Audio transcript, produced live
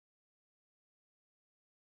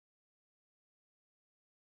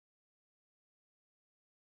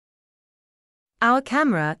Our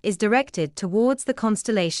camera is directed towards the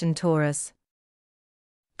constellation Taurus.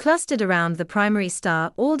 Clustered around the primary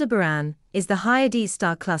star Aldebaran is the Hyades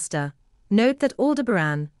star cluster. Note that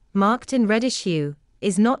Aldebaran, marked in reddish hue,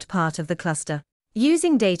 is not part of the cluster.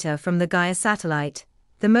 Using data from the Gaia satellite,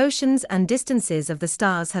 the motions and distances of the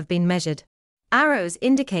stars have been measured. Arrows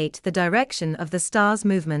indicate the direction of the stars'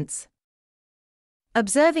 movements.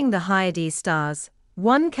 Observing the Hyades stars,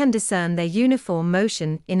 one can discern their uniform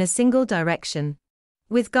motion in a single direction.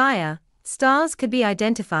 With Gaia, stars could be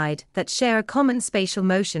identified that share a common spatial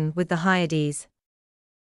motion with the Hyades.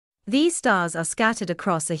 These stars are scattered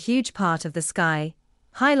across a huge part of the sky,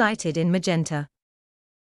 highlighted in magenta.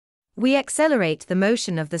 We accelerate the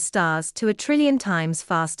motion of the stars to 1 trillion times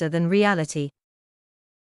faster than reality.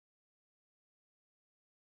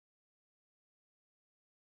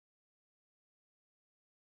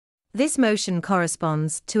 This motion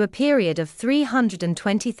corresponds to a period of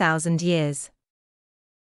 320,000 years.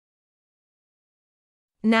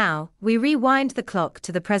 Now, we rewind the clock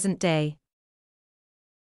to the present day.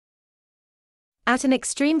 At an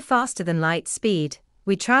extreme faster-than-light speed,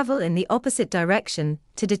 we travel in the opposite direction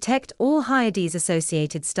to detect all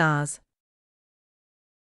Hyades-associated stars.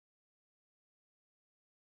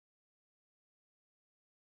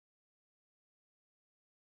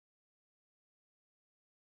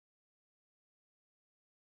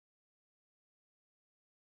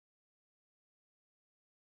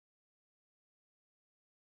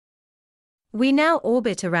 We now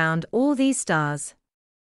orbit around all these stars.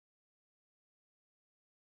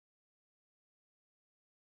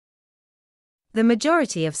 The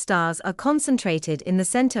majority of stars are concentrated in the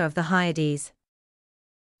center of the Hyades.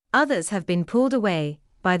 Others have been pulled away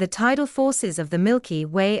by the tidal forces of the Milky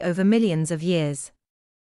Way over millions of years.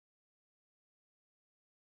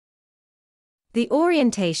 The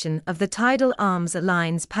orientation of the tidal arms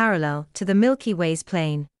aligns parallel to the Milky Way's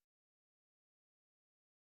plane.